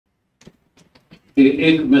ये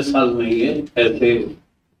एक मिसाल नहीं है, ऐसे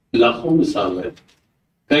लाखों मिसाल है।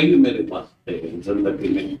 कई मेरे पास थे जिंदगी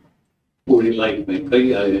में, पूरी लाइफ में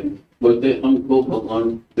कई आए, बोलते हमको भगवान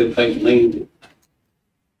दिखाई नहीं देता।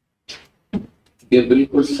 ये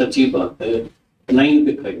बिल्कुल सच्ची बात है, नहीं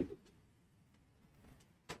दिखाई देता,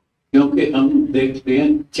 क्योंकि हम देखते हैं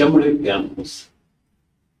चमड़े के आंखों से।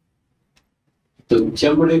 तो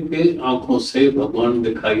चमड़े के आंखों से भगवान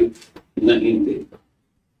दिखाई नहीं देगा।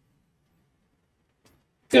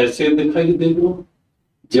 कैसे दिखाई देगा?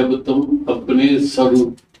 जब तुम अपने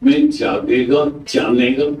स्वरूप में जागेगा,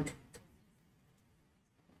 जानेगा,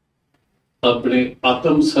 अपने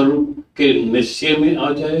आत्म स्वरूप के निश्चय में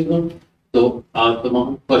आ जाएगा, तो आत्मा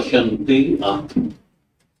पश्यन्ति आत्मा,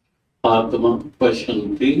 आत्मा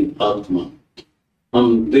पश्यन्ति आत्मा।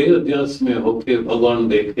 हम देह अध्यास में होके भगवान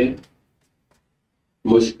देखे,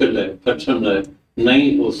 मुश्किल है, कठिन है,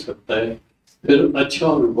 नहीं हो सकता है। फिर अच्छा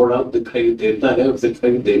और बुरा दिखाई देता है और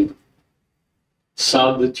दिखाई देगा,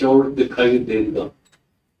 साध चौड़ दिखाई देगा,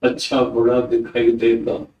 अच्छा बुरा दिखाई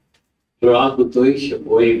देगा, राग द्वेष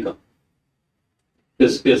होएगा।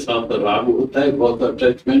 किसके साथ राग होता है, बहुत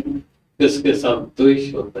अटैचमेंट, किसके साथ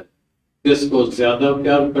द्वेष होता है, किसको ज्यादा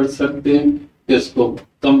प्यार कर सकते हैं, किसको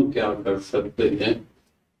कम प्यार कर सकते हैं।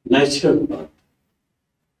 नेचुरल बात,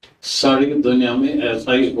 सारी दुनिया में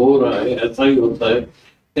ऐसा ही हो रहा है, ऐसा ही होता है।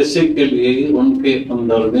 इसी के लिए ही उनके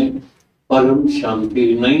अंदर में परम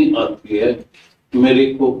शांति नहीं आती है। मेरे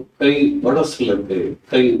को कई बरस लग गए,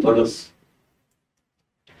 कई बरस,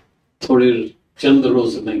 थोड़े चंद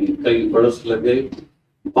रोज नहीं, कई बरस लगे।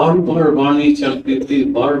 बार बार वाणी चलती थी,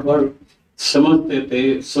 बार बार समझते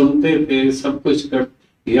थे, सुनते थे, सब कुछ कर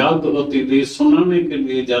याद होती थी, सुनाने के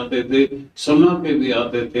लिए जाते थे, सुना के भी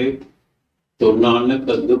आते थे। तो नानक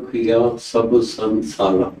दुखिया सब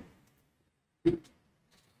संसारा,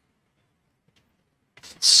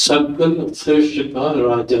 सकल श्रेष्ठ का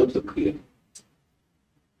राजा दुखिया।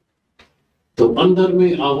 तो अंदर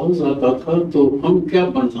में आवाज आता था, तो हम क्या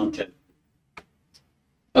बनना चाहते?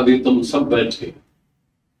 अभी तुम सब बैठे,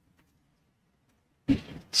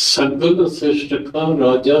 सकल श्रेष्ठ का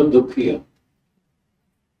राजा दुखिया।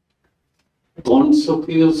 कौन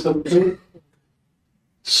सुखी हो सकते?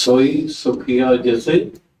 सोई सुखिया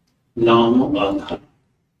जैसे नाम आधार।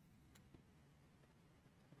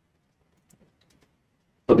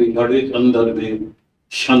 अभी हर एक अंदर में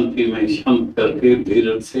शांति में शांत करके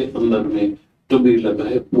धीरज से अंदर में टुबी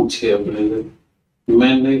लगाए, पूछे अपने से,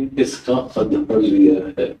 मैंने किसका आधार लिया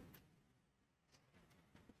है?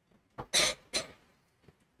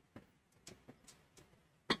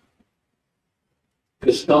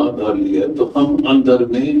 किसका आधार लिया? तो हम अंदर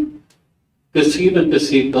में किसी न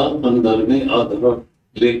किसी का अंदर में आधार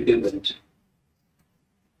लेके बैठे।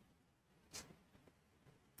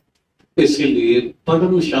 इसीलिए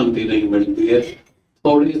परम शांति नहीं मिलती है।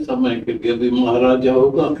 थोड़ी समय के लिए भी महाराजा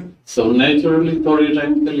होगा, सो नेचुरली थोड़े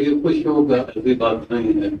टाइम के लिए खुश होगा, ऐसी बात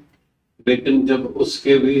नहीं है। लेकिन जब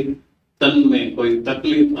उसके भी तन में कोई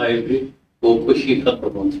तकलीफ आएगी, वो खुशी खत्म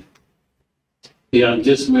हो जाए। या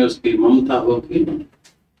जिसमें उसकी ममता होगी,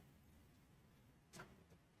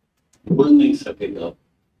 भूल नहीं सकेगा,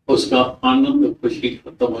 उसका आनंद, खुशी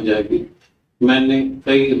खत्म हो जाएगी। मैंने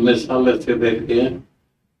कई मिसाल ऐसे देखे हैं,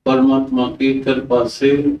 परमात्मा की कृपा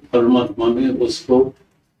से परमात्मा ने उसको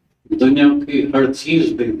दुनिया की हर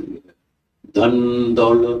चीज दे दी है, धन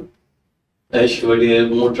दौलत, ऐश्वर्य,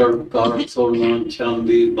 मोटर कार, सोना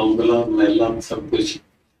चांदी, बंगला, महिला, सब कुछ।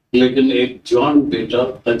 लेकिन एक जवान बेटा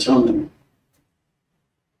अचानक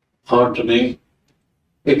हार्ट में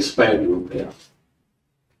एक्सपायर हो गया,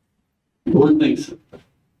 भूल नहीं सकता।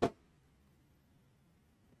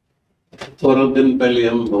 थोड़ा दिन पहले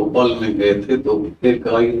हम भोपाल में गए थे, तो एक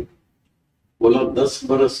आई बोला 10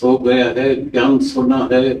 बरस हो गया है, ज्ञान सुना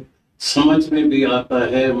है, समझ में भी आता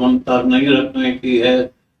है, ममता नहीं रखने की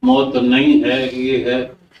है, मौत नहीं है, ये है,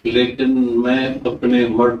 लेकिन मैं अपने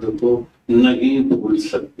मर्द को नहीं भूल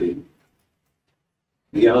सकती।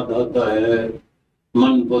 याद आता है,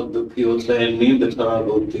 मन बहुत दुखी होता है, नींद खराब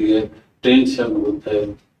होती है, टेंशन होता है,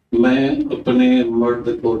 मैं अपने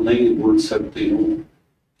मर्द को नहीं भूल सकती हूँ।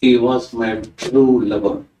 He was my true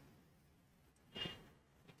lover.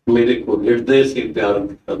 मेरे को हृदय से प्यार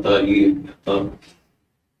करता था, ये था।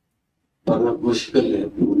 बड़ा मुश्किल है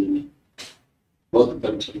भूलना, बहुत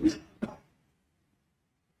कठिन है।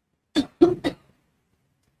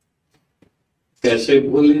 कैसे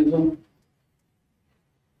भूलेगा?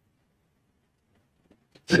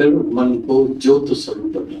 फिर मन को ज्योत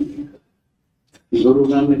स्वरूप बनाने का। गुरु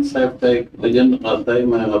नानक साहब का एक भजन आता है,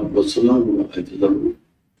 मैं आपको सुनाऊंगा जरूर।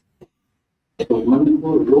 तो मन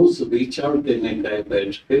को रोज विचार देने का है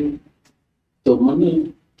बैठ के। तो मन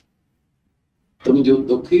तुम जो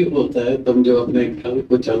दुखी होता है, तुम जो अपने ख्याल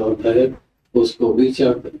को चलाता है, उसको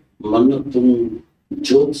विचार कर। मन तुम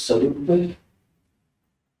ज्योत स्वरूप है,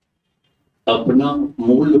 अपना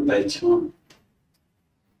मूल पहचान,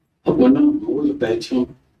 अपना मूल पहचान।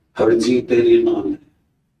 हरजी तेरी नाम है,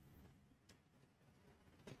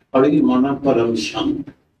 हरि माना परम शांत,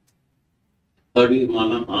 हरि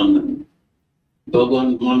माना आनंद,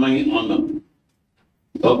 भगवान माना ही आनंद।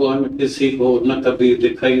 भगवान किसी को न कभी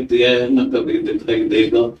दिखाई दिया है, न कभी दिखाई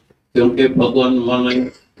देगा, क्योंकि भगवान माना ही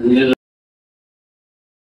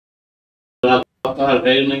निराकार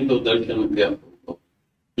है, नहीं तो दर्शन क्या होगा।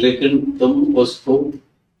 लेकिन तुम उसको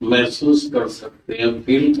महसूस कर सकते हैं,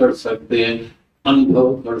 फील कर सकते हैं,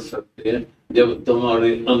 अनुभव कर सकते हैं, जब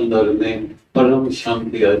तुम्हारे अंदर में परम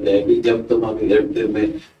शांति आ जाएगी, जब तुम्हारे हृदय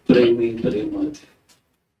में प्रेमी प्रेम आ जाए,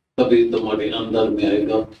 तभी तुम्हारे अंदर में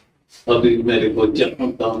आएगा। अभी मेरे को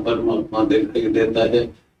जहाँ तहाँ परमात्मा दिखाई देता है,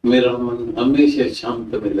 मेरा मन हमेशा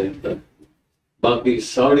शांत में रहता है। बाकी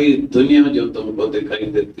सारी दुनिया जो तुमको दिखाई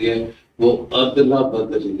देती है वो अदला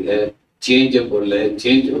बदली है, चेंजेबल है,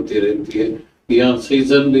 चेंज होती रहती है। यहाँ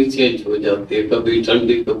सीजन भी चेंज हो जाती है, कभी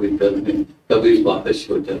ठंडी, कभी गर्मी, कभी बारिश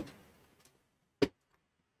हो जाती है।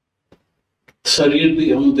 शरीर भी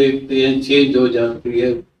हम देखते हैं चेंज हो जाती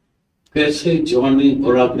है, कैसे जवानी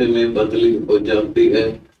बुढ़ापे में बदली हो जाती है,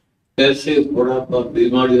 कैसे बुढ़ापा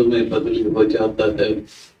बीमारियों में बदली हो जाता है,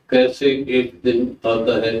 कैसे एक दिन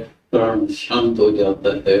आता है प्राण शांत हो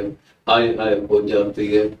जाता है, हाय हाय हो जाती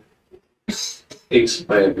है,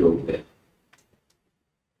 एक्सपायर्ड हो गया,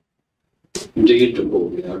 डेट हो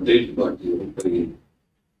गया, डेट बॉडी हो गई।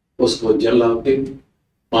 उसको जला के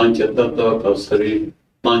पांच तत्व का शरीर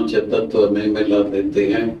पांच तत्व में मिला देते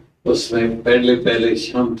हैं। उसमें पहले पहले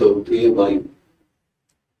शांत होती है वायु,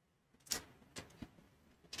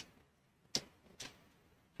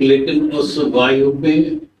 लेकिन उस वायु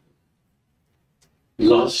में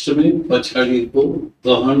लास्ट में पछाड़ी को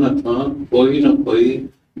कहा न था कोई ना कोई,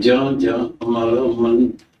 जहां जहां हमारा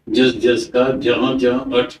मन जिस जिसका जहां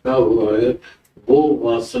जहां अटका हुआ है, वो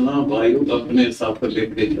वासना वायु अपने साथ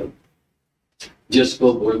लेके जाता,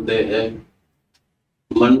 जिसको बोलते हैं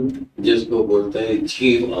मन, जिसको बोलते हैं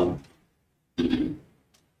जीव आत्मा।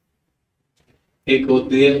 एक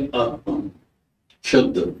होती है आत्मा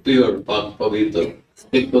शुद्ध, प्योर, पाक, पवित्र।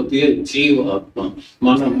 एक होती है जीव आत्मा,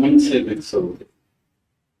 माना मन से मिक्स हो गई।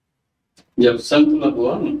 जब संकल्प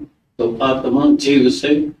हुआ ना, तो आत्मा जीव से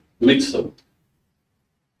मिक्स हो।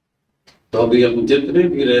 तो अभी हम जितने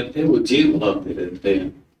भी रहते हैं वो जीव आते रहते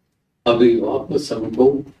हैं। अभी वापस हमको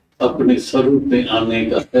अपने स्वरूप में आने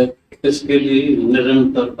का है, इसके लिए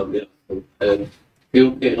निरंतर अभ्यास होता है,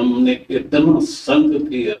 क्योंकि हमने इतना संग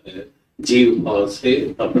किया है जीव भाव से,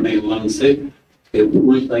 अपने मन से, कि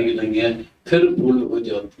भूलता ही नहीं है। फिर भूल हो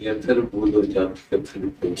जाती है, फिर भूल हो जाती है, फिर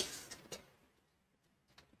भूल।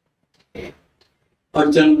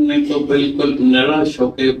 अर्जुन ने तो बिल्कुल निराश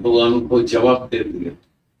होकर भगवान को जवाब दे दिया।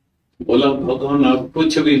 बोला भगवान आप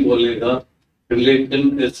कुछ भी बोलेगा,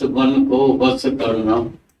 लेकिन इस मन को वश करना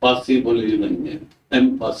पॉसिबल ही नहीं है,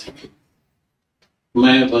 इम्पॉसिबल,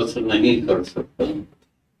 मैं बस नहीं कर सकता।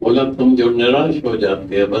 बोला तुम जो निराश हो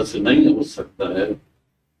जाते हैं, बस नहीं हो सकता है,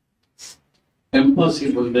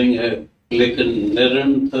 इम्पॉसिबल नहीं है, लेकिन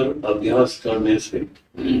निरंतर अभ्यास करने से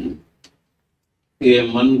ये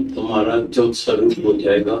मन तुम्हारा जो स्वरूप हो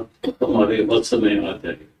जाएगा, तुम्हारे वश में आ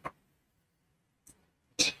जाएगा।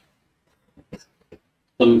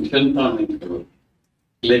 तुम चिंता नहीं करो,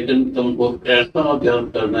 लेकिन तुमको ऐसा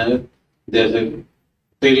अभ्यास करना है, जैसे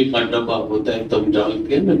तेल का डब्बा होता है, तुम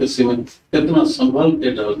डालते हैं ना किसी में, कितना संभाल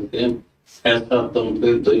के डालते हैं, ऐसा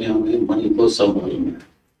तुमको दुनिया में मन को संभालना है।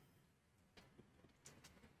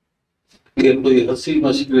 ये कोई हंसी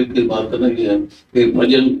मस्करी की बात नहीं है, ये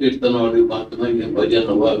भजन कीर्तन वाली बात नहीं है। भजन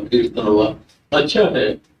हुआ, कीर्तन हुआ, अच्छा है,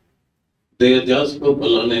 देवदास को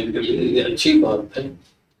बुलाने के लिए ये अच्छी बात है,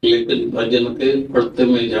 लेकिन भजन के पढ़ते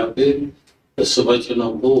में जाके इस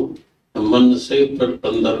वचनों को मन से फिर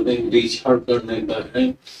अंदर में विचार करने का है।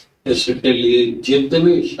 इसके लिए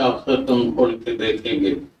जितने शास्त्र तुम खोल के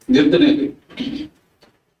देखेंगे, जितने भी,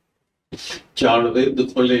 चार वेद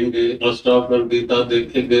खोलेंगे, अष्टावक्र गीता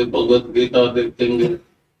देखेंगे, भगवत गीता देखेंगे,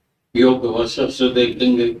 योग वशिष्ठ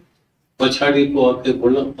देखेंगे, पछाड़ी को आके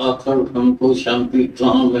बोला आखिर हमको शांति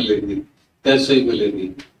कहाँ मिलेगी, कैसे मिलेगी?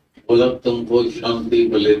 बोला तुमको शांति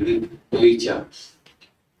मिलेगी विचार।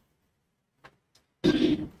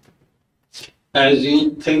 As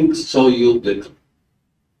you think, so you become.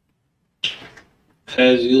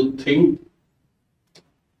 As you think,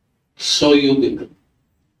 so you become.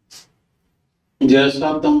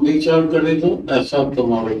 जैसा तुम विचार करेगा, ऐसा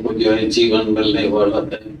तुम्हारे को जो है जीवन मिलने वाला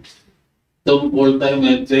है। तुम बोलता है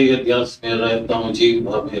मैं तेरे अध्यास में रहता हूँ, जीव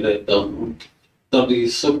भाव में रहता हूँ, कभी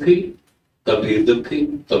सुखी कभी दुखी,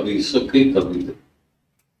 कभी सुखी कभी दुखी।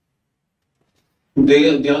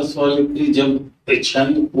 देह अध्यास वाले की जब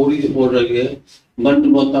इच्छाएं पूरी हो रही है, मन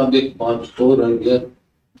मुताबिक बात हो रही है,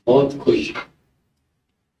 बहुत खुश।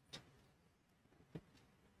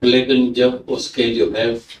 लेकिन जब उसके जो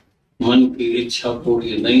है मन की इच्छा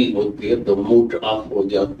पूरी नहीं होती है तो मूड ऑफ हो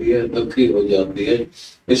जाती है, दुखी हो जाती है।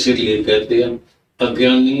 इसीलिए कहते हैं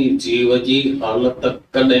अज्ञानी जीव जी हालत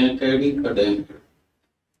कड़े कैडी कड़े,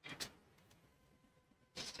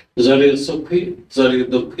 जरे सुखी जरे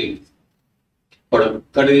दुखी। और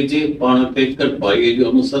कड़े जी पाण पे कर पाइए,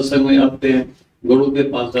 जो हम सत्संग में आते हैं, गुरु के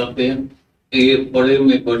पास आते हैं, ये बड़े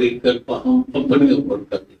में बड़ी कृपा हम अपने ऊपर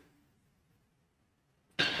कर।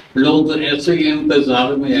 लोग ऐसे ही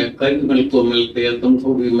इंतजार में है, कई मिल को मिलते हैं,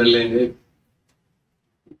 तुमको भी मिलेंगे।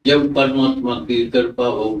 जब परमात्मा की कृपा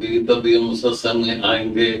होगी तभी हम सत्संग में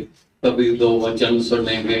आएंगे, कभी दो वचन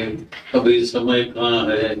सुनेंगे, कभी समय कहाँ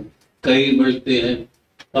है, कई मिलते हैं।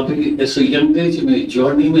 अभी इस यंग एज में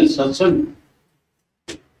जर्नी में सत्संग,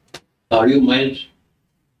 आर यू मैड?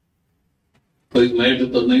 कोई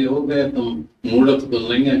मैड तो नहीं हो गया, तुम मूर्ख तो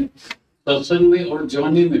नहीं है। सत्संग में और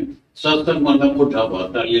जर्नी में सत्संग माना उठा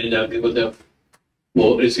पाता ले जाके बता,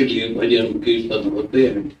 वो इसीलिए भजन कीर्तन होते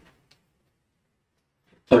हैं,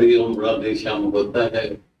 हरिओम राधे श्याम होता है,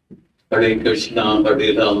 हरे कृष्णा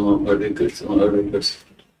हरे राम हरे कृष्ण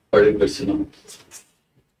हरे कृष्ण।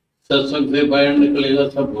 सत्संग से बाहर निकलेगा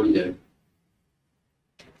सब भूल जाएगा।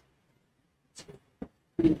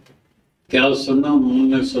 क्या सुना? मन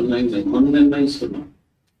ने सुना ही नहीं, मन ने नहीं सुना।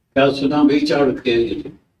 क्या सुना? विचार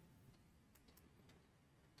किया।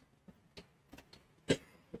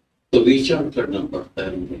 तो विचार करना पड़ता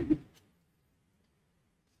है मुझे,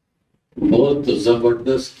 बहुत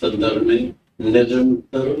जबरदस्त अंदर में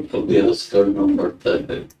निरंतर अभ्यास करना पड़ता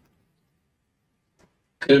है।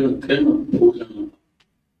 क्षण क्षण भूलना,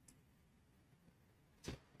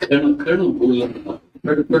 क्षण क्षण भूलना,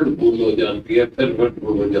 फट भूल हो जाती है, फिर फट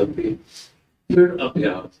भूल हो जाती है, फिर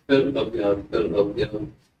अभ्यास, फिर अभ्यास, फिर अभ्यास।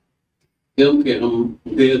 क्योंकि हम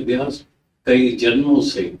अभ्यास कई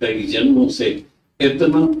जन्मों से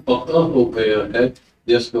इतना पक्का हो गया है,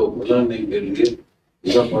 जिसको भुलाने के लिए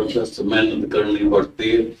जबरदस्त मेहनत करनी पड़ती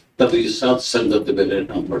है, तभी साथ संगत में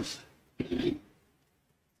रहना पड़ता है।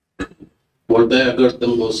 बोलता है अगर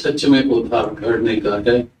तुमको सच में उद्धार करने का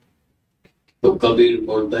है तो कबीर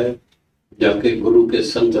बोलता है जाके गुरु के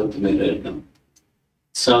संगत में रहना,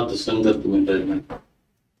 साध संगत में रहना।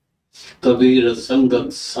 कबीर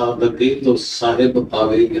संगत साधके तो साहिब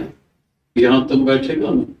आवेगा। यहाँ तुम बैठेगा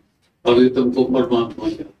ना, अभी तुमको परमात्मा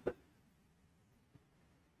जाता है।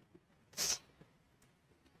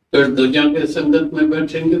 फिर दुनिया के संगत में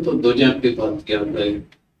बैठेंगे तो दुनिया की बात याद रहेगी।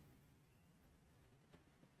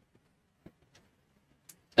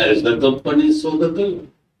 ऐसा कंपनी सो द दिल,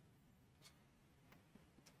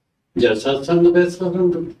 जैसा संग वैसा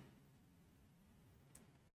रंग।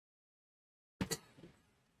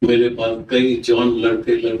 मेरे पास कई जवान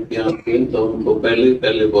लड़के लड़कियां आते हैं तो उनको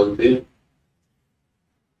पहले बोलते हैं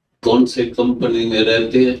कौन से कंपनी में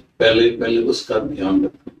रहते हैं, पहले उसका ध्यान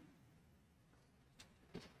रखो।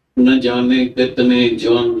 न जाने कितने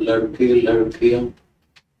जवान लड़के लड़कियां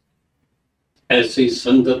ऐसी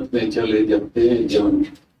संगत में चले जाते हैं, जवान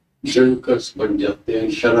ड्रिंकर्स बन जाते हैं,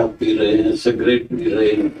 शराब पी रहे हैं, सिगरेट पी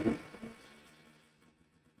रहे हैं।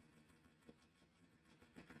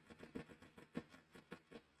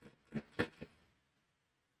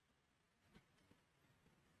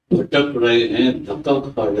 भटक रहे हैं, धक्का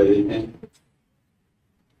खा रहे हैं।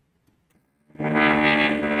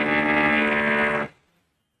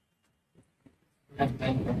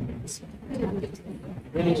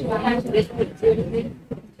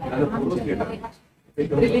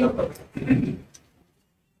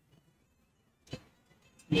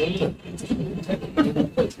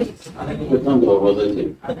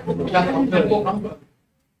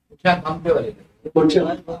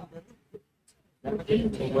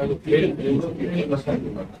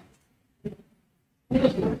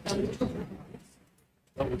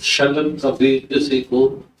 शलन कभी किसी को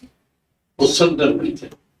संग मिलते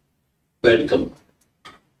वेलकम,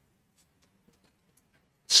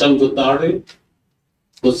 संग ताड़े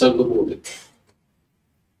वो संग बोले।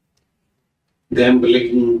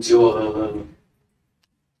 गैम्बलिंग, जुआ,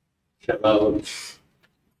 शराब,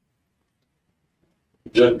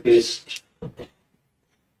 ड्रगिस्ट,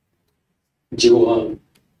 जुआ,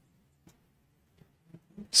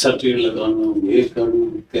 सटी लगाना, ये करना,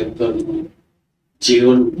 क्या करना,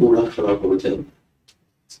 जीवन पूरा खराब हो जाता।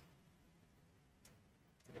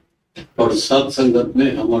 और साथ संगत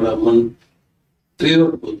में हमारा मन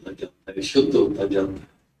प्योर होता जाता है, शुद्ध होता जाता है।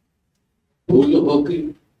 भूल होगी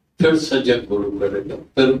फिर सजा गुरु करेगा,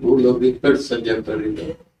 फिर भूल होगी फिर सजा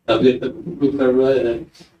करेगा। अभी तक भूल कर रहा है,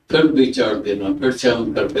 फिर विचार देना, फिर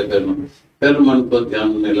शांत करके देना, फिर मन को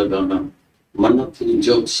ध्यान में लगाना। मन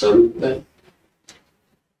जो स्वरूप है,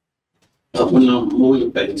 अपना मूल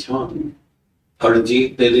पहचान, फर्जी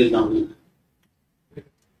तेरे नाम है,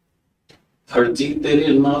 फर्जी तेरे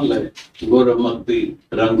नाल है। गुरमती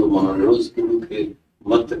रंग मार रोज गुरु के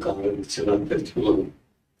मत कारण चलाते चलो।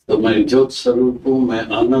 तो मैं ज्योत स्वरूप हूँ, मैं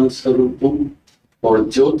आनंद स्वरूप हूँ, और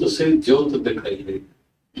ज्योत से ज्योत दिखाई दे।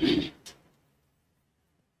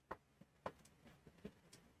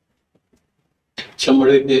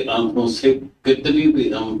 चमड़े के आंखों से कितनी भी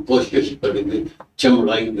हम कोशिश करेंगे,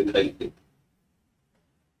 चमड़ाई दिखाई दे।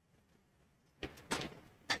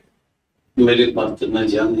 मेरे पास न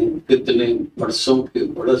जाने कितने वर्षों के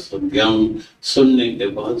बरस ज्ञान सुनने के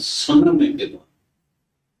बाद, सुनने के बाद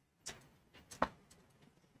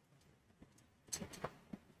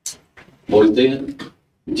बोलते हैं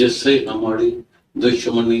जिससे हमारी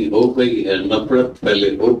दुश्मनी हो गई है, नफरत पहले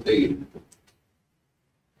हो गई है।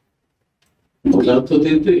 भुला तो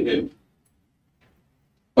देते हैं,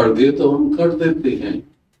 पर्दे तो हम कर देते हैं,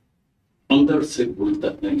 अंदर से भूलता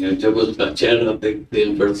नहीं है। जब उसका चेहरा देखते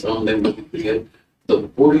हैं, फिर सामने मिलती है, तो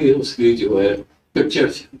पूरी उसकी जो है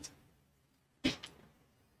पिक्चर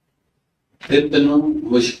इतना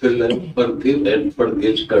मुश्किल है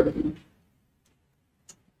परदेश करना।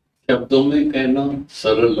 शब्दों में कहना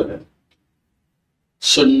सरल है,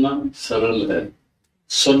 सुनना सरल है,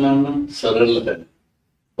 सुनाना सरल है,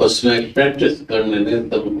 उसमें प्रैक्टिस करने में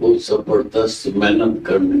तुमको जबरदस्त मेहनत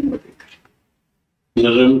करनी पड़ेगी,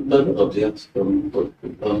 निरंतर अभ्यास करना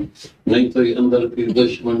पड़ेगा, नहीं तो ये अंदर की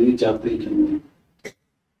दुश्मनी जाती नहीं।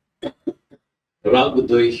 राग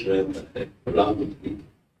द्वेष रहता है, राग द्वेष।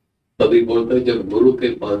 तभी बोलते हैं जब गुरु के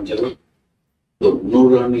पास जाओ तो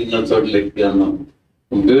नूरानी नजर लेके आना,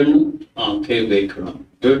 बिन आंखें देखना,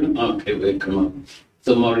 बिन आंखें देखना।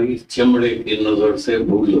 तुम्हारी चमड़े की नजर से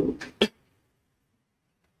भूल होगी,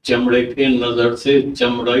 चमड़े की नजर से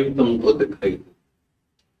चमड़ाई तुमको दिखाई दे।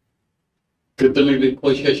 कितनी भी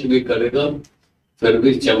कोशिश भी करेगा फिर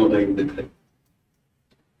भी चमड़ाई दिखाई,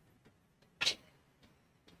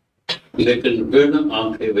 लेकिन बिन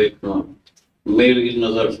आंखें देखना, मेरी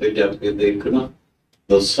नजर से जाके देखना,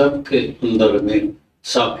 तो सबके अंदर में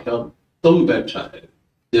साक्षात तुम बैठा है,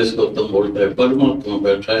 जिसको तुम बोलते है परमात्मा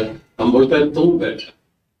बैठा है। हम बोलते हैं तुम बैठा,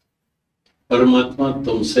 परमात्मा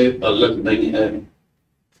तुमसे अलग नहीं है,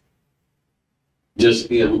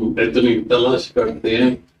 जिसकी हम इतनी तलाश करते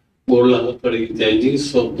हैं। बोला करी जी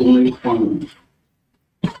सो तुम्हें पान,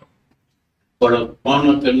 पर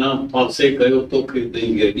पान के ना फांसे गयो तो फिर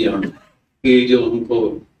देंगे ज्ञान। ये जो हमको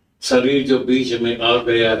शरीर जो बीच में आ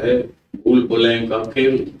गया है, भूल भुलैया का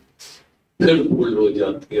खेल, फिर भूल हो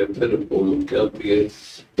जाती है, फिर भूल हो जाती है।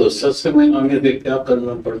 तो सत्संग में आने से क्या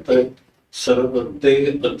करना पड़ता है?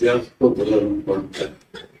 सर्वदेह अध्यास को बुलाना पड़ता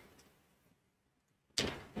है।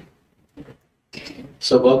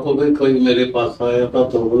 सभा को भी कोई मेरे पास आया था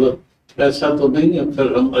तो बोला ऐसा तो नहीं है,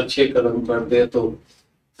 फिर हम अच्छे कर्म करते हैं तो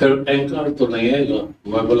फिर अहंकार तो नहीं आएगा।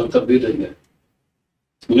 मैं बोला कभी नहीं है,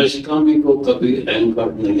 निष्कामी को कभी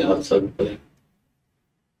अहंकार नहीं आ सकता,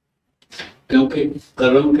 क्योंकि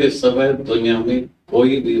कर्म के समय दुनिया में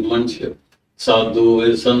कोई भी मनुष्य, साधु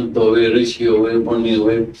हुए, संत हुए, ऋषि हुए, मुनि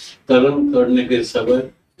हुए, कर्म करने के समय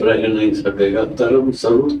रह नहीं सकेगा। कर्म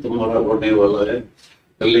जरूर तुम्हारा होने वाला है,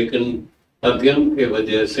 लेकिन अज्ञान के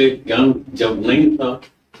वजह से, ज्ञान जब नहीं था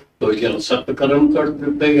तो या सत्कर्म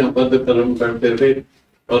करते थे या बद कर्म करते थे।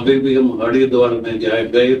 अभी भी हम हरिद्वार में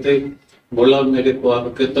गए थे, बोला मेरे को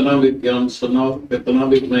आप कितना भी ज्ञान सुनाओ, कितना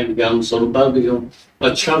भी मैं ज्ञान सुनता भी हूँ,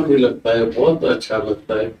 अच्छा भी लगता है, बहुत अच्छा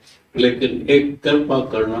लगता है, लेकिन एक कृपा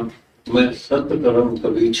करना, मैं सत्कर्म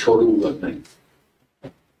कभी छोड़ूंगा नहीं।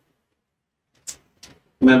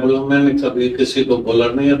 मैं बोला मैंने कभी किसी को बोला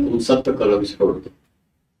नहीं है तुम सत्कर्म छोड़ दो,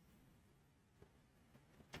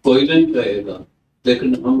 कोई नहीं कहेगा,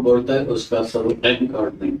 लेकिन हम बोलता है उसका सर्व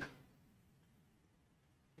अहंकार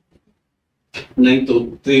नहीं तो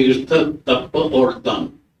तीर्थ, तप और दान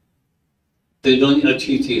तीनों ही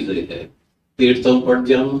अच्छी चीजें है। तीर्थों पर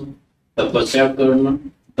जाना, तपस्या करना,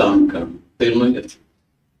 दान करना, तीनों ही अच्छी।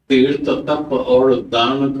 तीर्थ, तप और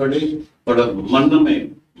दान करे और मन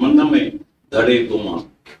में धड़े गुमान,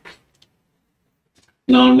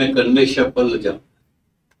 नाने करने सफल जा,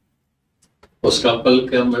 उसका फल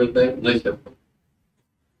क्या मिलता है? नहीं सफल।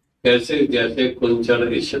 कैसे? जैसे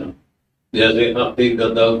कुंचर स्नान, जैसे हाथी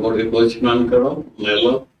गधा घोड़े को स्नान करो,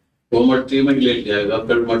 नहलो, वो मट्टी में ले जाएगा,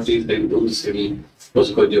 फिर मट्टी से दूध से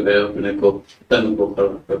उसको जो है अपने को तन को खड़ा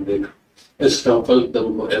कर देगा। इसका फल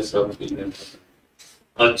तुमको ऐसा मिलने वाला।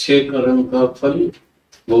 अच्छे कर्म का फल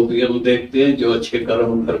वो भी हम देखते हैं, जो अच्छे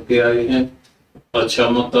कर्म करके आए हैं। अच्छा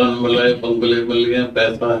मकान मिला है, बंगले मिल गए,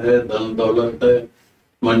 पैसा है, धन दौलत है,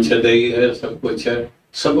 मंशदई है, सब कुछ है,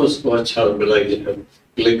 सब उसको अच्छा मिला है,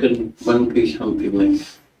 लेकिन मन की शांति नहीं है।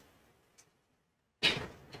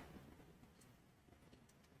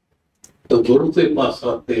 तो गुरु के पास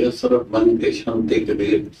आते हैं सिर्फ मन की शांति के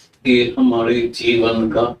लिए। ये हमारे जीवन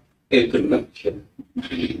का एक लक्ष्य है।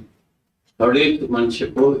 हर एक मनुष्य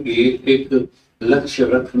को ये एक लक्ष्य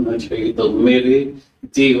रखना चाहिए। तो मेरे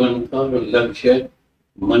जीवन का लक्ष्य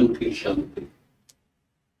मन की शांति।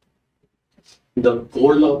 The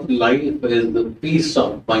goal of life is the peace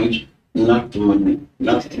of mind, not money,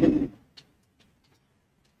 not money.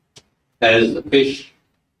 As the fish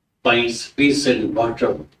finds peace in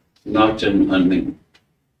water, not in honey.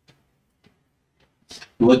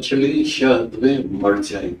 मछली शहद में मर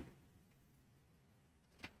जाए,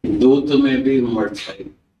 दूध में भी मर जाए,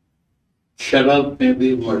 शराब में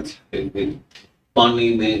भी मर जाएगी,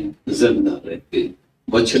 पानी में जिंदा रहती।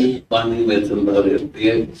 मछली पानी में जिंदा रहती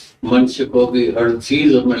है। मनुष्य को भी हर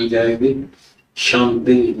चीज मिल जाएगी,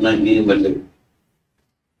 शांति नहीं मिलेगी।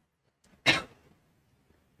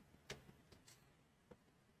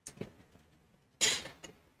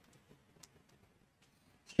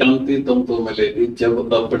 शांति तुमको मिलेगी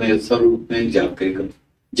जब अपने स्वरूप में जाके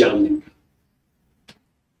जाने।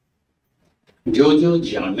 जो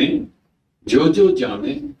जो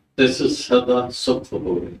जाने तैसे सदा सुख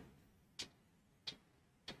हो।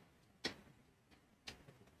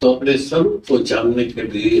 तो अपने स्वरूप को जानने के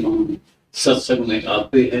लिए हम सत्संग में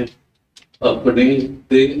आते हैं, अपने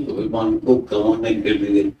देह अभिमान को गंवाने के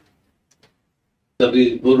लिए। तभी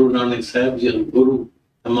गुरु नानक साहब जी, गुरु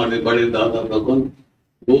हमारे बड़े दादा भगवान,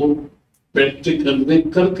 वो प्रैक्टिकल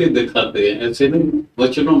में करके दिखाते हैं। ऐसे नहीं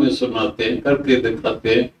वचनों में सुनाते हैं, करके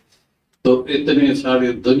दिखाते हैं। तो इतने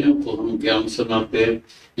सारे दुनिया को हम ज्ञान सुनाते हैं,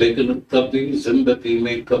 लेकिन कभी जिंदगी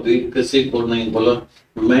में कभी किसी को नहीं बोला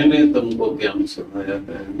मैंने तुमको ज्ञान सुनाया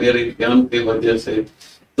है, मेरे ज्ञान की वजह से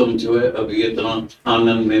तुम जो है अभी इतना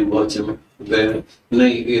आनंद में मौज में गए।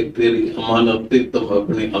 नहीं, ये तेरी अमानत थी, तुम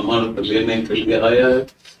अपनी अमानत लेने के लिए आया है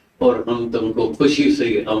और हम तुमको खुशी से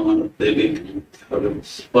ये अमानत देने के लिए तैयार हैं।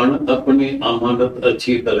 पर अपनी अमानत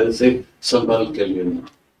अच्छी तरह से संभाल के लेना।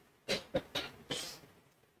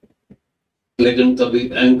 लेकिन कभी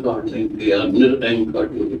अहंकार नहीं किया, निरअहकार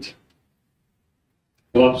हुई।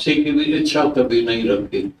 वापसी की भी इच्छा कभी नहीं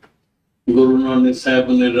रखी। गुरु नानक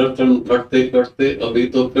साहब ने रटन करते करते अभी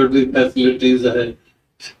तो फिर भी फैसिलिटीज है,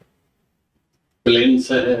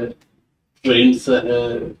 प्लेन्स है, ट्रेन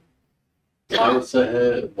है, कार्स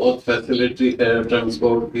है, बहुत फैसिलिटी है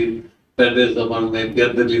ट्रांसपोर्ट की। पहले जमाने में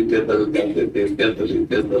पैदल जाते थे,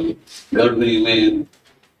 पैदल। गर्मी में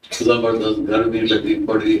जबरदस्त गर्मी लगी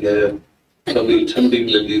पड़ी है, कभी ठंडी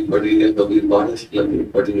लगी पड़ी है, कभी बारिश लगी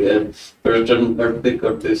पड़ी है। रिटर्न करते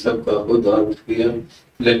करते सबका उद्धार किया,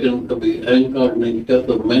 लेकिन कभी अहंकार नहीं किया।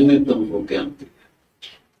 तो मैंने तुमको ज्ञान दिया।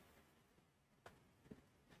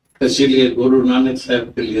 इसीलिए गुरु नानक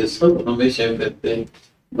साहब के लिए सब हमेशा कहते हैं,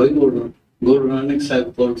 भाई गुरु नानक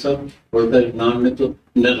साहब कौन सा बोलता है? नानक तो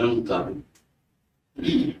निरंकार।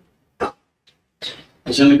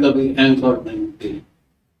 उसने कभी अहंकार नहीं किया।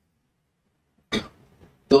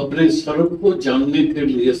 तो अपने स्वरूप को जानने के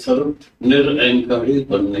लिए स्वरूप निरअहकारी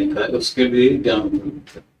बनने का है, उसके लिए ज्ञान बनने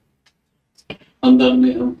का। अंदर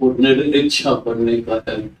में हमको निरिच्छा बनने का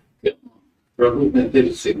है। प्रभु मैं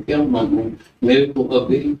तेरे से क्या मांगू? मेरे को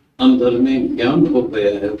अभी अंदर में ज्ञान हो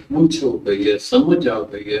गया है, पूछ हो गई है, समझ आ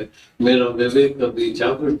गई है, मेरा विवेक अभी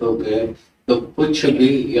जागृत हो गया है। तो कुछ भी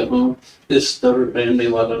यहाँ इस तरह रहने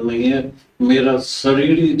वाला नहीं है। मेरा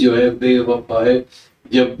शरीर ही जो है बेवफा है।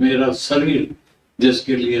 जब मेरा शरीर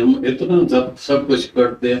जिसके लिए हम इतना सब कुछ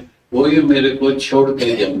करते हैं, वो ये मेरे को छोड़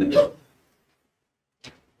के जाने।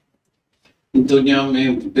 दुनिया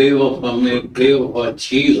में बेवफा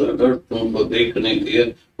चीज अगर तुमको देखने की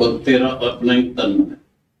है, वो तेरा अपना ही तन है,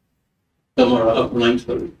 तुम्हारा अपना ही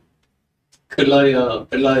शरीर। खिलाया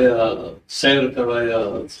पिलाया, सैर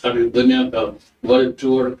कराया, सारी दुनिया का वर्ल्ड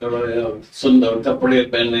टूर कराया, सुंदर कपड़े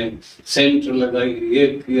पहने, सेंट लगाई, ये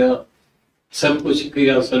किया, सब कुछ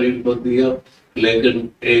किया, शरीर को दिया, लेकिन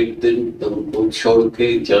एक दिन तुमको छोड़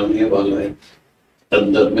के जाने वाला है।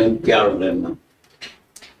 अंदर में प्यार रहना।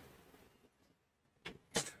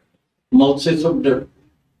 मौत से सब डर।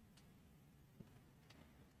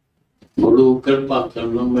 गुरु कृपा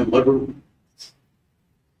करना, मैं मरूं।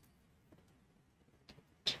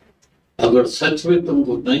 अगर सच में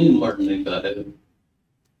तुमको नहीं मरने का है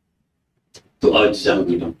तो आज जाग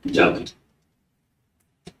लो, जाग।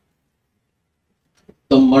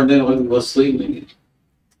 तो मरने वाली वस्तु ही नहीं है,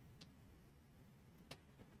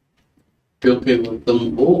 क्योंकि वो तुम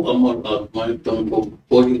वो अमर आत्मा है, तुमको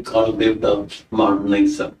कोई काल देवता मार नहीं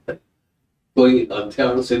सकता, कोई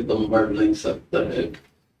हथियार से तुम मर नहीं सकता है,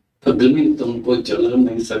 अग्नि तुमको जला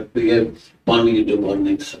नहीं सकती है, पानी डुबा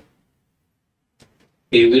नहीं सकता,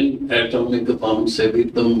 इवन एटॉमिक बम से भी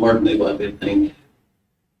तुम मरने वाले नहीं है।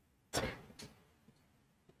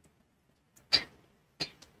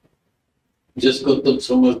 जिसको तुम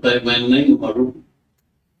समझता है मैं नहीं मरूं,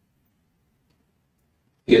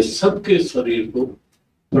 ये सबके शरीर को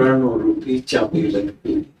प्राणों रूपी चाबी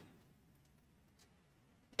लगती है,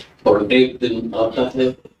 और एक दिन आता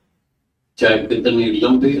है, चाहे कितनी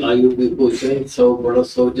लंबी आयु भी हो जाए, 100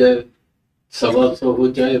 बरस हो जाए, 125 हो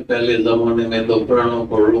जाए। पहले जमाने में तो प्राणों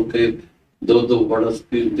को रोके 2-2 बरस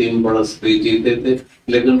 3-3 बरस भी जीते थे,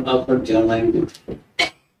 लेकिन आखिर जाना ही नहीं,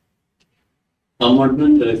 अमर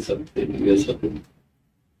नहीं रह सकते ये सब,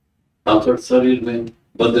 आखिर शरीर में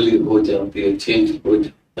बदली हो जाती है, चेंज हो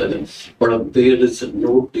जाता है, बड़ा देर से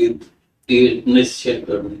नोट ये निश्चय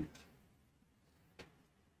करने।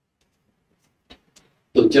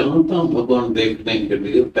 तो जहां तक भगवान देखने के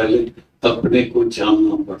लिए पहले अपने को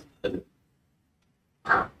जानना पड़ता है।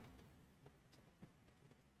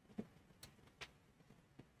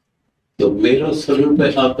 तो मेरा स्वरूप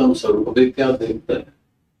है आत्म स्वरूप, अभी क्या देखता है?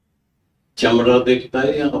 चमड़ा देखता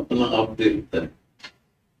है या अपना आप देखता है?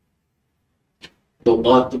 तो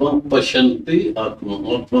आत्मा पशंती आत्मा,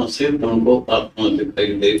 आत्मा से तुमको आत्मा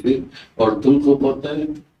दिखाई देगी, और तुमको पता है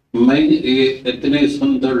मैं ये इतने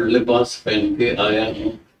सुंदर लिबास पहन के आया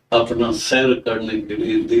हूं अपना सैर करने के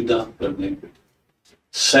लिए, दीदार करने के लिए।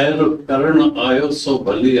 सैर करण आयो सो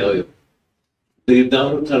भली आयो,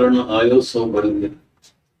 दीदार करण आयो सो भली आयो,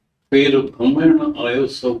 फिर घूमण आयो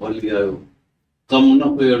सो भली आयो, कम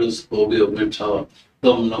न पेड़ को भी मिठा,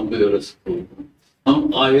 कम न पेड़ को।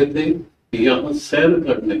 हम आए थे यहाँ सैर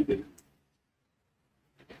करने के लिए,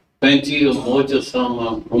 पंहिंजी मौज सां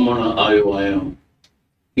घुमण आयो आहियां,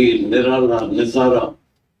 ही निराला नज़ारा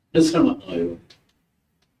ॾिसण आयो।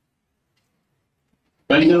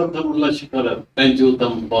 पंहिंजा तम लश्कर, पंहिंजूं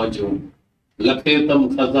तम फौजूं, लखे तम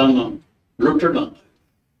खजाना लुटना।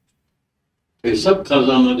 ये सब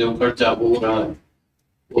खजाना जो खर्चा हो रहा है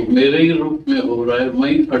वो मेरे ही रूप में हो रहा है, मैं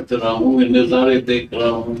ही खर्च रहा हूँ, ये नज़ारे देख रहा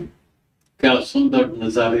हूँ। क्या सुंदर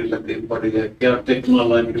नज़ारे लगी पड़ी है, क्या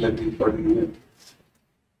टेक्नोलॉजी लगी पड़ी है,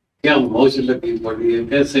 क्या मौज लगी पड़ी है,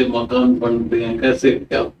 कैसे मकान बनते हैं, कैसे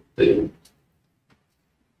क्या होते हैं।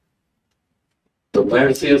 तो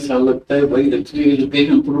बाहर से ऐसा लगता है भाई इतनी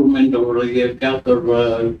इम्प्रूवमेंट हो रही है, क्या कर रहा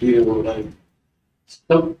है, ये हो रहा है,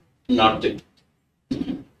 सब नाटक।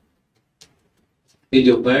 ये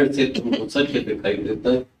जो बाहर से तुमको सच दिखाई देता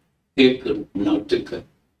है एक नाटक है,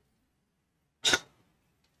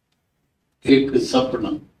 एक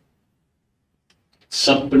सपना।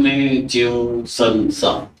 सपने ज्यों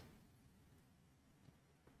संसार,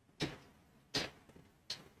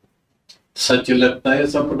 सच लगता है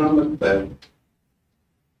सपना लगता है।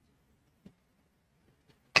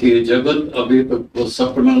 ये जगत अभी तक तो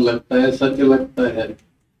सपना लगता है, सच लगता है,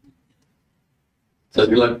 सच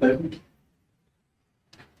लगता है,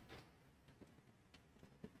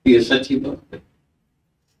 ये सच्ची बात है।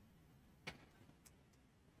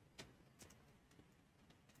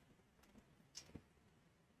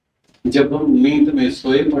 जब हम नींद में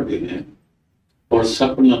सोए पड़े हैं और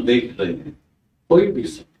सपना देख रहे हैं, कोई भी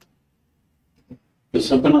सपना, तो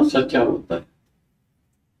सपना सच्चा होता है।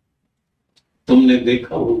 तुमने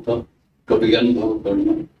देखा होगा, कभी अनुभव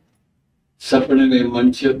करना, सपने में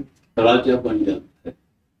मनुष्य राजा बन जाता है,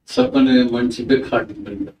 सपने में मनुष्य भिखारी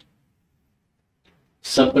बन जाता है,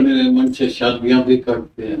 सपने में मनुष्य शादियां भी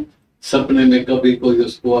करते हैं, सपने में कभी कोई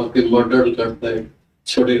उसको आके मर्डर करता है,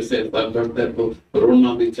 छोटे से ऐसा करता है तो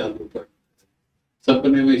रोना भी चालू करता है,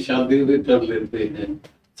 सपने में शादी भी कर लेते हैं,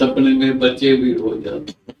 सपने में बच्चे भी हो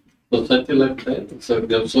जाते हैं। तो सच लगता है तो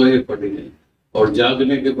जब सोए पड़े हैं, और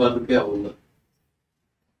जागने के बाद क्या होगा,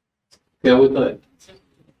 क्या होता है?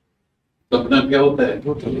 सपना क्या होता है?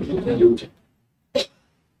 झूठ।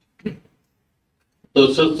 तो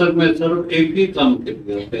सत्संग में सिर्फ एक ही काम के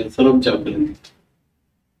लिए होते हैं, सर्व जागने।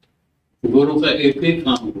 गुरु का एक ही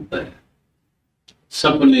काम होता है,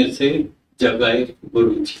 सपने से जगाए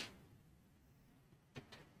गुरु जी।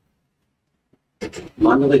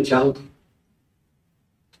 मान लो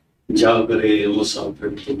जाग रहे मुसाफिर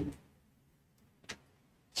तुम,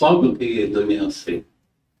 ख्वाब की ये दुनिया से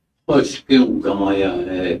खुश क्यों गमाया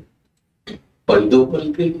है, पर 2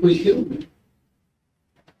 पल की खुशियों में,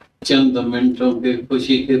 चंद मिनटों के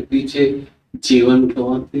खुशी के पीछे जीवन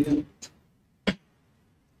गंवाती है।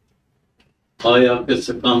 आया किस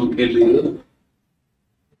काम के लिए,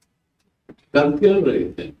 कर क्या रहे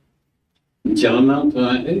थे? जाना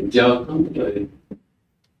कहाँ है, जा कहाँ रहे?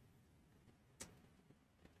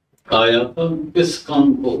 आया था किस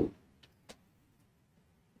काम को?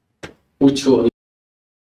 पूछो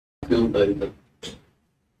क्यों था?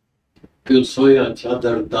 क्यों सोया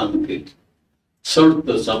चादर तान के,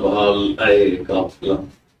 सुरत संभाल आए काफिला,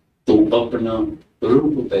 तू अपना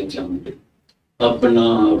रूप पहचान रे, अपना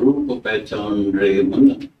रूप पहचान रे मन,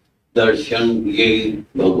 दर्शन ये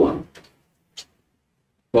भगवान।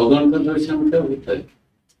 भगवान का दर्शन क्या होता है?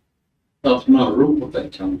 अपना रूप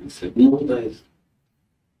पहचान से होता है।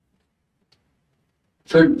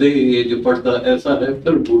 फिर दे ये जो पढ़ता ऐसा है,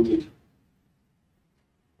 फिर भूल जाए,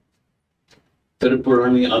 फिर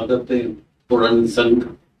पुरानी आदतें, पुरानी संग।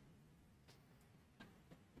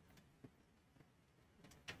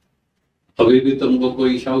 अभी भी तुमको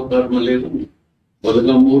कोई शाहूकार मिलेगा,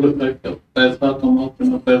 बोलेगा मूर्ख है, पैसा कमाओ,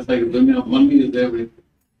 अपना पैसा की दुनिया, मनी इज एवरीथिंग।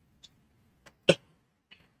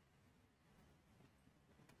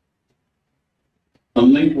 हम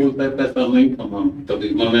नहीं बोलते पैसा नहीं कमाओ, कभी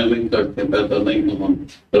मना नहीं करते पैसा नहीं कमाओ।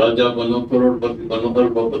 राजा बनो, करोड़पति बनो,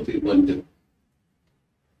 अरबपति बन जाओ,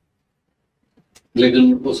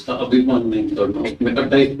 लेकिन उसका अभिमान नहीं करना, उसमें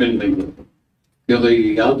अटैचमेंट नहीं करना।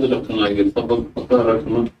 क्योंकि याद रखना, ये सबक पक्का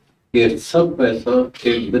रखना, ये सब पैसा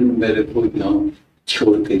एक दिन मेरे को यहाँ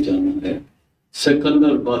छोड़ के जाना है।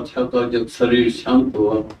 सिकंदर बादशाह का जब शरीर शांत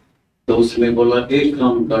हुआ तो उसने बोला एक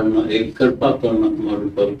काम करना, एक कृपा करना हमारे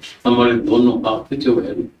ऊपर, हमारे दोनों हाथ जो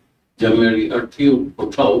है, जब मेरी अर्थी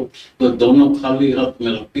उठाओ तो दोनों खाली हाथ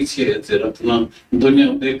मेरा पीछे ऐसे रखना, दुनिया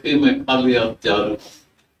देखे मैं खाली हाथ जा रहा,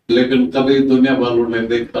 लेकिन कभी दुनिया वालों ने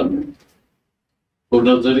देखा नहीं, वो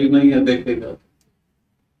नजर ही नहीं है देखेगा।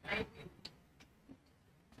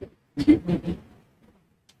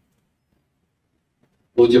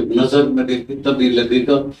 वो जब नजर में देखे तभी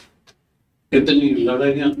लगेगा इतनी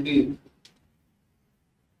लड़ाइयां की,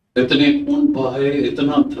 इतने खून बहाए,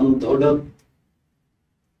 इतना धन दौलत,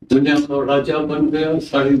 दुनिया का राजा बन गया,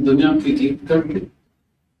 सारी दुनिया की जीत कर दी,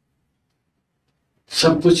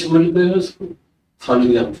 सब कुछ मिल गया उसको,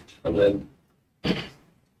 खाली हाथ।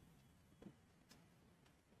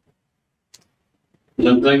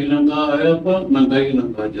 नंगा ही नंगा आया था, नंगा ही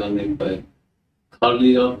नंगा जाने पाए,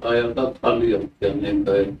 खाली हाथ आया था, खाली हाथ जाने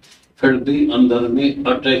पाए। फिर भी अंदर में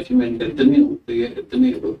अटैचमेंट इतनी होती है,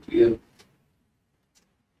 इतनी होती है,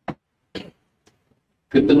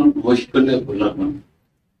 कितना मुश्किल है भुलाना।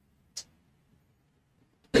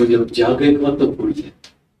 तो जब जागेगा तो भूल जाए,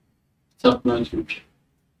 सपना झूठ।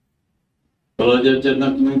 राजा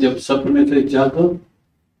जनक ने जब सपने से जागा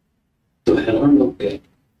तो हैरान हो गया,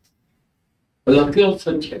 बोला क्या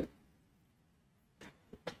सच है?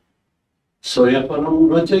 सोया पड़ा हूँ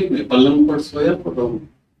रजाई में, पलंग पर सोया पड़ा हूँ,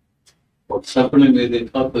 और सपने में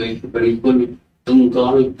देखा तो एक बिल्कुल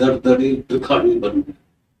कंगाल दरदरी भिखारी बन गया,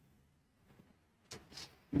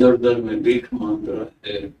 दर दर में भीख मांग रहा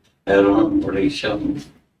है, हैरान परेशान।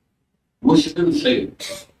 मुश्किल से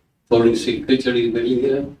थोड़ी सी खिचड़ी मिली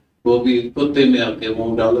है, वो भी कुत्ते ने आके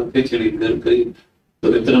मुंह डाला, खिचड़ी गिर गई।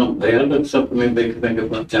 तो इतना भयानक सपने देखने के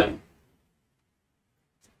बाद जाए,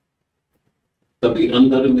 तभी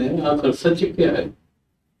अंदर में आकर सच क्या है?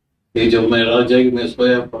 ये जो मैं राजाई में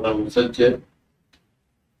सोया पड़ा हूँ सच है,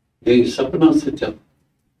 यही सपना सचा।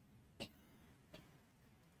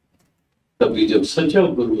 तभी जब सचा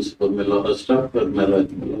गुरु उसको मिला, अष्टावक्र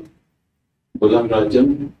महाराज मिला, बोला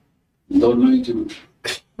राजन दोनों ही झूठ,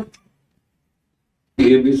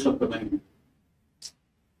 ये भी सपना है,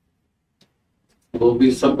 वो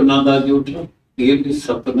भी सपना था झूठा, ये भी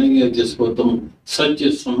सपना ही है जिसको तुम सच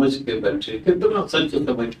समझ के बैठे। कितना सच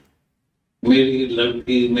समझ, मेरी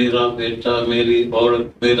लड़की, मेरा बेटा, मेरी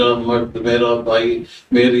औरत, मेरा मर्द, मेरा भाई,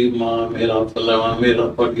 मेरी माँ, मेरा फलाना, मेरा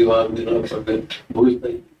परिवार, मेरा पगड़, भूलता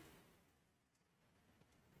ही।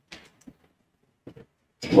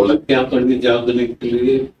 बोला क्या करने जागने के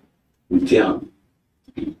लिए? ध्यान।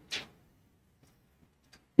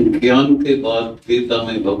 ज्ञान के बाद गीता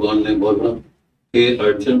में भगवान ने बोला हे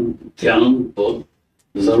अर्जुन, ध्यान बहुत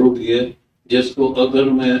जरूरी है, जिसको अगर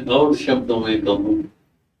मैं और शब्दों में कहूं,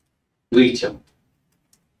 विचार।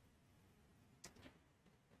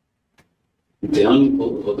 ध्यान को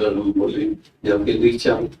अगर हम बोले जाके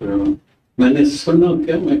विचार करना, मैंने सुना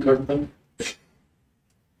क्या मैं करता?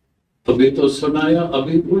 अभी तो सुनाया,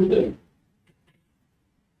 अभी भूल गए।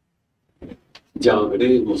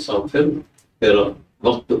 जागरे मुसाफिर, तेरा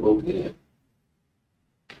वक्त हो गया,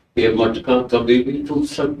 ये मटका कभी भी टूट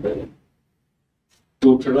सकता है,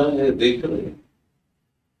 टूट रहा है, देख रहे हैं,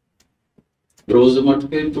 रोज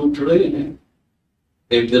मटके टूट रहे हैं,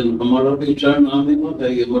 एक दिन हमारा भी टर्न आने वाला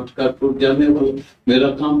है, ये मटका टूट जाने वाला, मेरा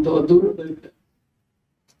काम तो अधूरा रहेगा।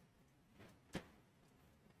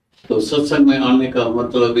 तो सत्संग में आने का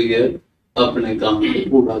मतलब ही है अपने काम को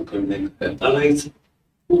पूरा करने का है। अलाइज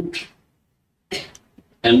उठ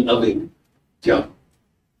एंड अवे जाओ,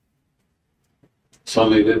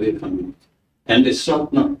 Swami Vivekananda. And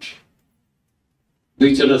stop not,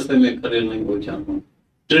 बीच रास्ते में खड़े नहीं हो जाना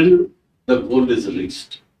till the goal is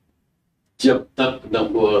reached. जब तक न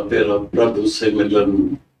हुआ तेरा प्रभु से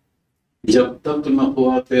मिलन, जब तक न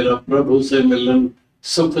हुआ तेरा प्रभु से मिलन,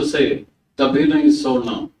 सुख से कभी नहीं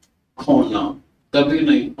सोना, खोना कभी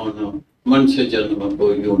नहीं होना, मन से जन्म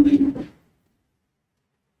को यूं नहीं।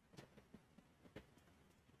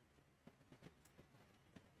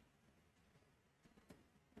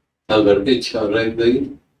 अगर इच्छा रह गई,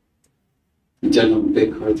 जन्म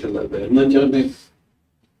बेकार चला गया। न जाने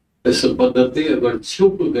इस पद्धति अगर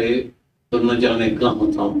छुप गए तो न जाने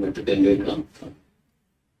कहां कहां भटकेंगे, कहां कहां।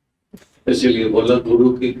 इसलिए बोला गुरु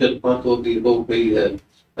की कृपा तो भी हो गई है,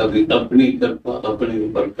 अभी अपनी कृपा अपने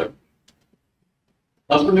ऊपर कर।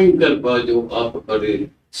 अपनी कृपा जो आप करे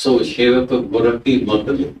सो सेवक गुरु मत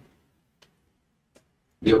ले।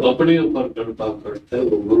 जो अपने ऊपर कृपा करता है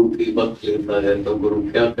वो गुरु की मत लेता है। तो गुरु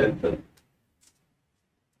क्या कहता है,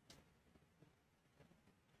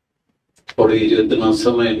 थोड़ी जो इतना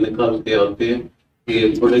समय निकाल के आते हैं, ये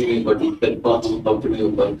बड़ी बड़ी कृपा हम अपने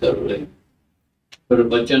ऊपर कर रहे हैं। फिर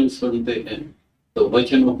वचन सुनते हैं तो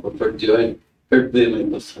वचनों को फिर जो है हृदय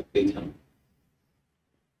में बसाते जाना।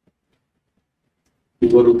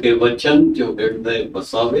 गुरु के वचन जो हृदय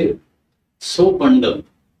बसावे सो पंडित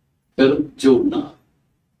फिर जोड़ना।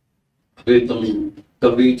 अभी तुम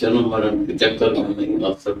कभी जन्म मरण के चक्कर में नहीं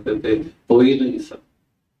आ सकते थे, हो ही नहीं सकते,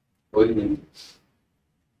 हो ही नहीं।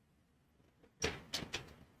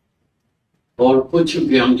 और कुछ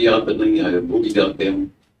ज्ञान याद नहीं आए, भूल जाते हैं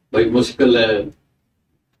भाई, मुश्किल है,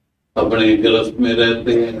 अपने गृहस्थ में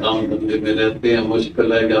रहते हैं, काम धंधे में रहते हैं,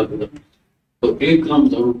 मुश्किल है याद करना। तो एक काम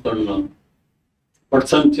जरूर करना,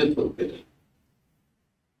 प्रसन्नचित होकर रहे।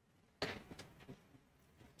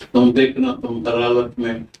 तुम देखना तुम हर हालत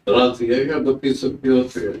में राजी है या दुखी सुखी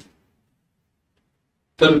होते है,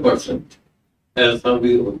 10% ऐसा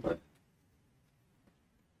भी होता है।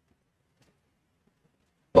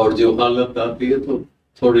 और जो हालत आती है तो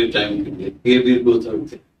थोड़े टाइम के लिए, ये भी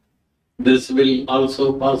गुजरते। This will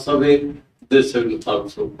also pass away, this will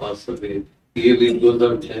also pass away. ये भी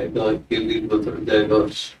गुजर जाएगा, ये भी गुजर जाएगा।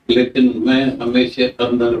 लेकिन मैं हमेशा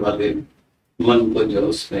अंदर वाले मन को जो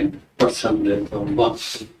उसमें प्रसन्न रहता हूँ। वाह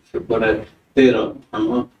शुक्र है तेरा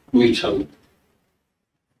खाना मीठा।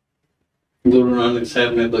 गुरु नानक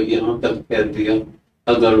साहब ने तो यहाँ तक कह दिया,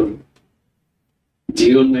 अगर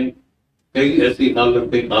जीवन में कई ऐसी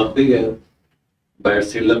हालतें आती है, बैठ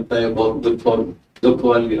से लगता है बहुत दुख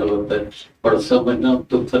वाली हालत है, पर समझना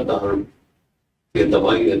दुख धारण ये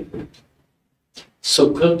दवाई है।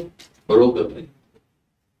 सुख रोग है,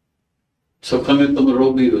 सुख में तुम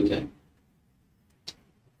रोगी हो जाए,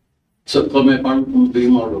 सुख में तुम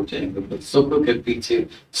बीमार हो जाएंगे। तो सुख के पीछे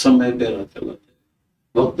समय तेरा चला जाए,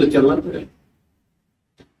 वक्त चला जाए।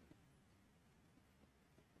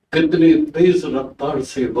 कितनी तेज रफ्तार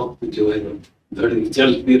से वक्त जो है घड़ी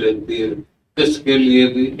चलती रहती है, किसके लिए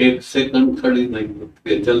भी एक सेकंड खड़ी नहीं होती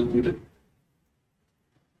है, चलती रहती।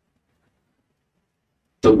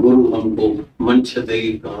 तो गुरु हमको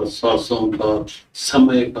मंशदेही का, श्वासों का,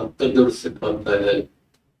 समय का कदर सिखाता है।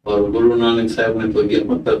 और गुरु नानक साहब ने तो ये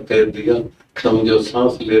मतलब कह दिया, तुम जो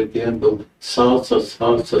सांस लेते हैं तो सांस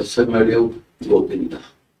सांस से मेरे गोविंदा।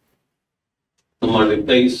 तुम्हारे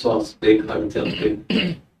कई श्वास बेकार चलते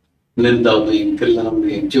हैं, निंदा में, गिला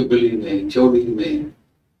में, चुगली में, चोरी में,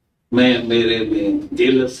 मैं मेरे में,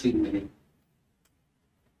 जेलसी में।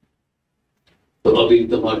 तो अभी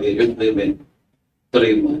तुम्हारे हृदय में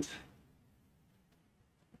प्रेम है।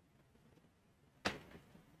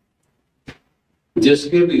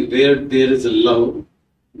 जिसके भी where there is love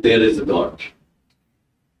there is God.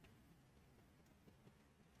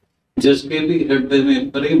 जिसके भी हृदय में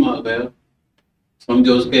प्रेम आ गया,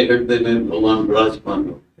 समझो उसके हृदय में भगवान विराजमान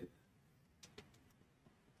हो गए।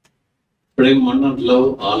 प्रेम माना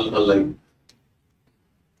लव ऑल अलाइक।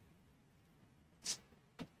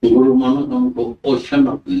 गुरु माना हमको ओशन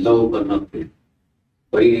ऑफ लव बनाते,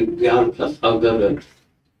 भाई प्यार का सागर है।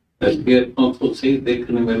 इसके आंखों से ही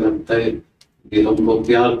देखने में लगता है कि हमको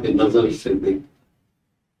प्यार के नजर से देख,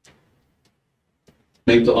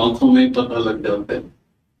 नहीं तो आंखों में ही पता लग जाता है।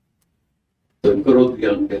 तो क्रोध की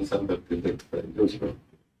आंखें ऐसा करके देखता है, जो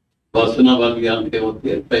वासना वाली आंखें होती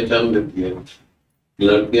है पहचान लेती है,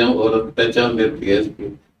 लड़कियां औरत पहचान लेती है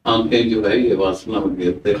इसकी आंखें जो है ये वासना वाली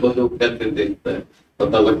है। देखो जो कैसे देखता है,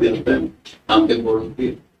 पता लग जाता है, आंखें बोलती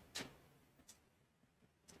है।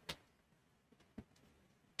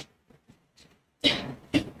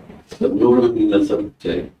 नूरानी नजर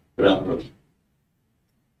जाए। राम राम।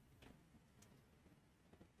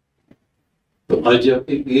 तो आज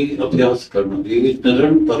जाके ये अभ्यास करना, ये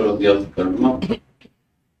निरंतर अभ्यास करना,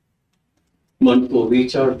 मन को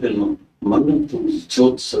विचार देना, मन तो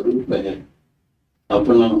ज्योत स्वरूप है,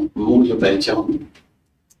 अपना मूल पहचान,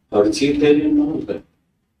 हर चीज तेरे नाम है।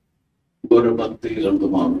 गुरु भक्ति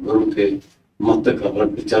रंगमान, गुरु के मत का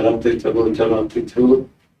रंग चलाते चलो।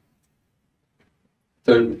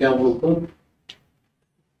 फिर क्या होगा?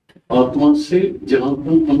 आत्मा से जहां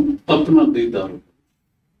पर हम अपना दीदार,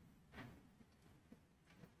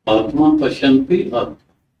 आत्मा पश्यंती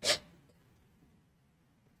आत्मा,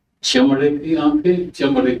 चमड़े की आंखें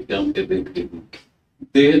चमड़े की आंखें देखेगी,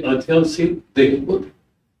 देह अध्यासी देह बुद्ध।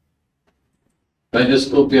 मैं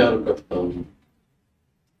इसको प्यार करता हूँ,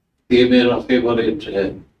 ये मेरा फेवरेट है,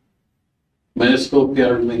 मैं इसको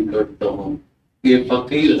प्यार नहीं करता हूँ, ये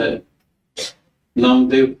फकीर है।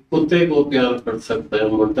 नामदेव कुत्ते को प्यार कर सकता है,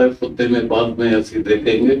 बोलता है कुत्ते में बाद में ऐसी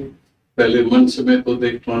देखेंगे, पहले मनुष्य में तो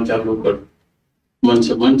देखना चालू कर।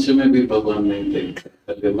 मनुष्य में भी भगवान नहीं देखते,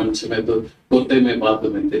 पहले मनुष्य में तो कुत्ते में बाद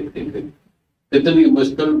में देखेंगे। इतनी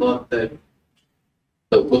मुश्किल बात है।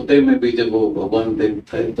 तो कुत्ते में भी जब वो भगवान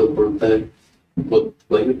देखता है तो बोलता है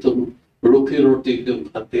भाई तुम रूखी रोटी क्यों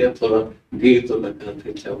खाते हैं, थोड़ा घी तो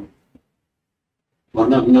लगाते जाओ,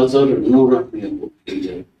 वरना नजर नूरानी होती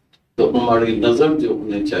है। तो हमारी नजर जो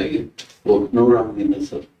होनी चाहिए वो नूरानी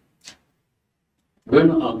नजर, बिन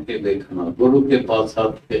आंखें देखना, गुरु के पास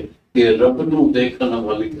आके ये रब नू देखने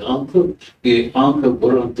वाली आंख, ये आंख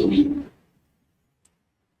बुरा तुम्हें,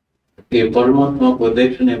 ये परमात्मा को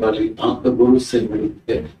देखने वाली आंख गुरु से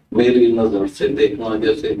मिलती है। मेरी नजर से देखना,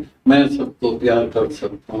 जैसे मैं सबको प्यार कर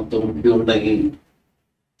सकता हूँ, तुम क्यों नहीं?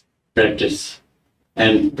 Practice,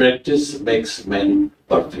 and practice makes man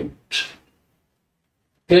perfect.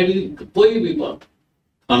 कोई भी बात,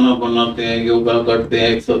 खाना बनाते हैं, योगा करते हैं,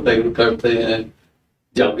 एक्सरसाइज करते हैं,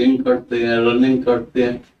 जॉगिंग करते हैं, रनिंग करते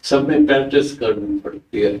हैं, सब में प्रैक्टिस करनी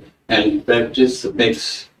पड़ती है। And practice makes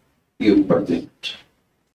you perfect.